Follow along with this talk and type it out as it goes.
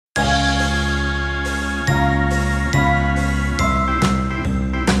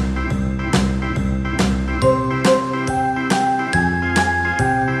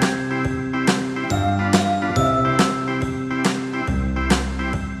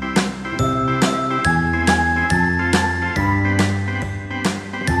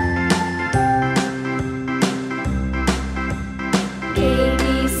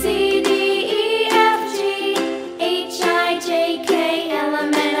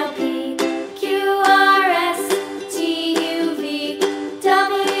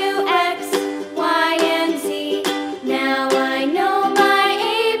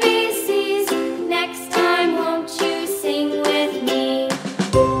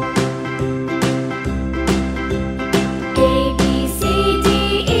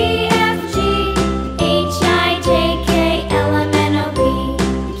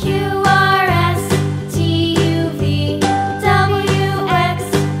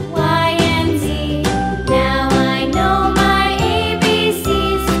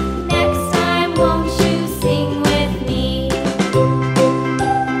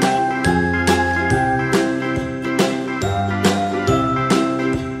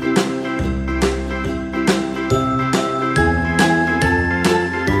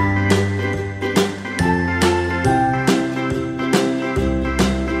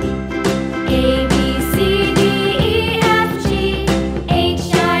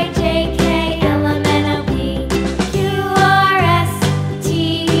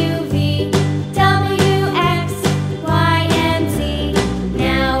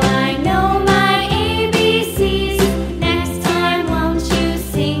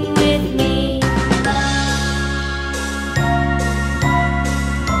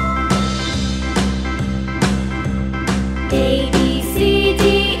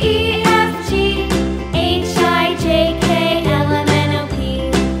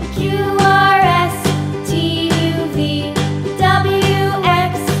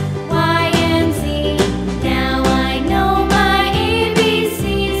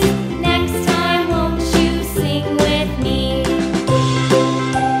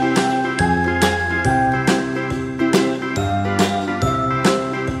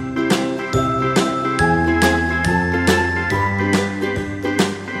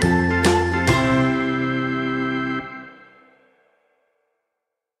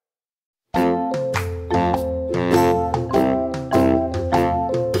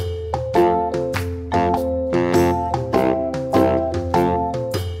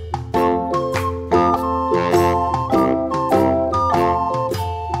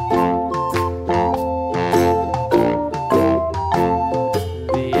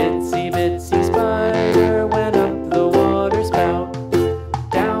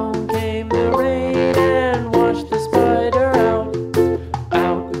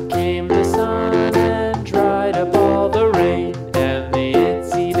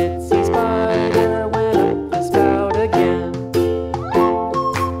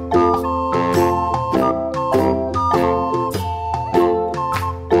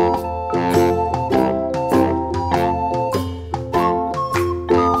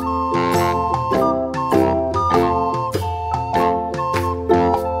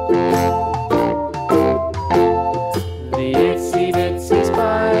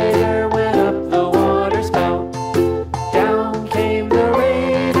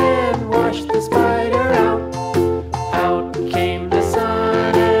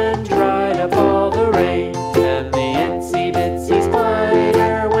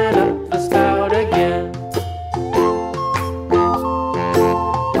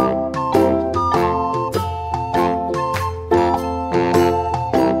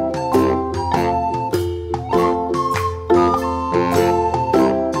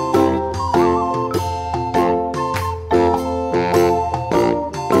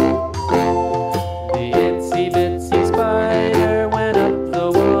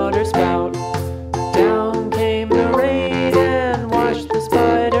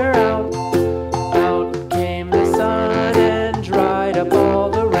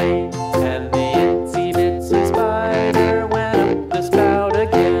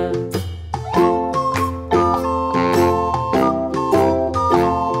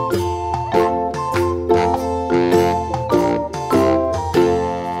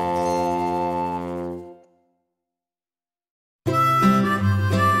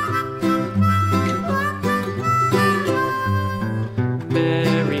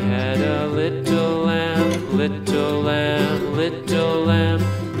little lamb, little lamb.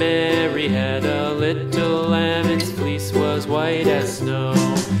 Mary had a little lamb, its fleece was white as snow.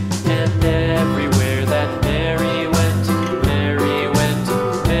 And everywhere that Mary went, Mary went,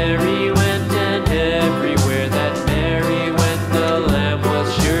 Mary went, and everywhere that Mary went, the lamb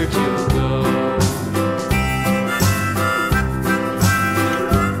was sure to go.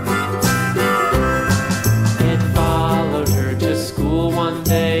 It followed her to school one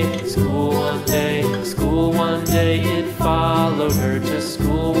day, school one day, school one day. It followed her to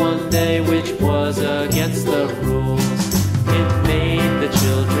school one day, which was against the rules. It made the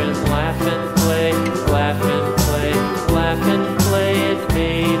children laugh and play, laugh and play, laugh and play. It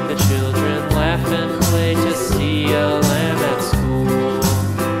made the children laugh and play to see a lamb at school.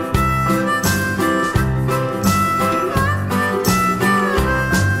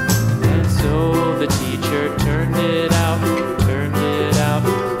 And so the teacher turned it out, turned it out,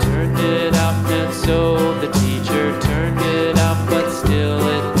 turned it out. And so the teacher turned it out, but still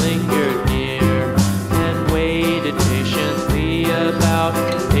it lingered near and waited patiently about,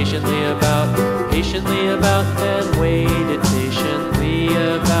 patiently about, and waited patiently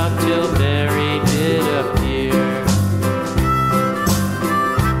about till Mary did appear.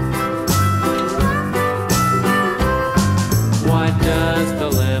 Why does the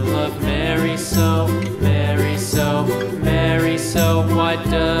lamb love Mary so, Mary so, Mary so? Why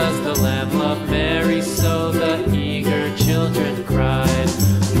does the lamb love Mary so? The eager children cried.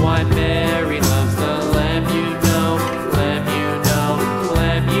 Why Mary loves the lamb, you know, lamb, you know,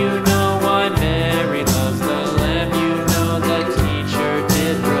 lamb, you know. Why Mary loves the lamb, you know, the teacher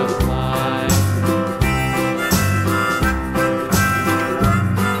did reply.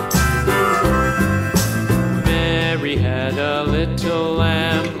 Mary had a little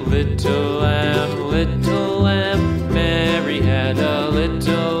lamb, little lamb, little lamb. Mary had a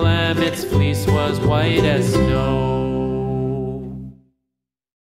little lamb, its fleece was white as snow.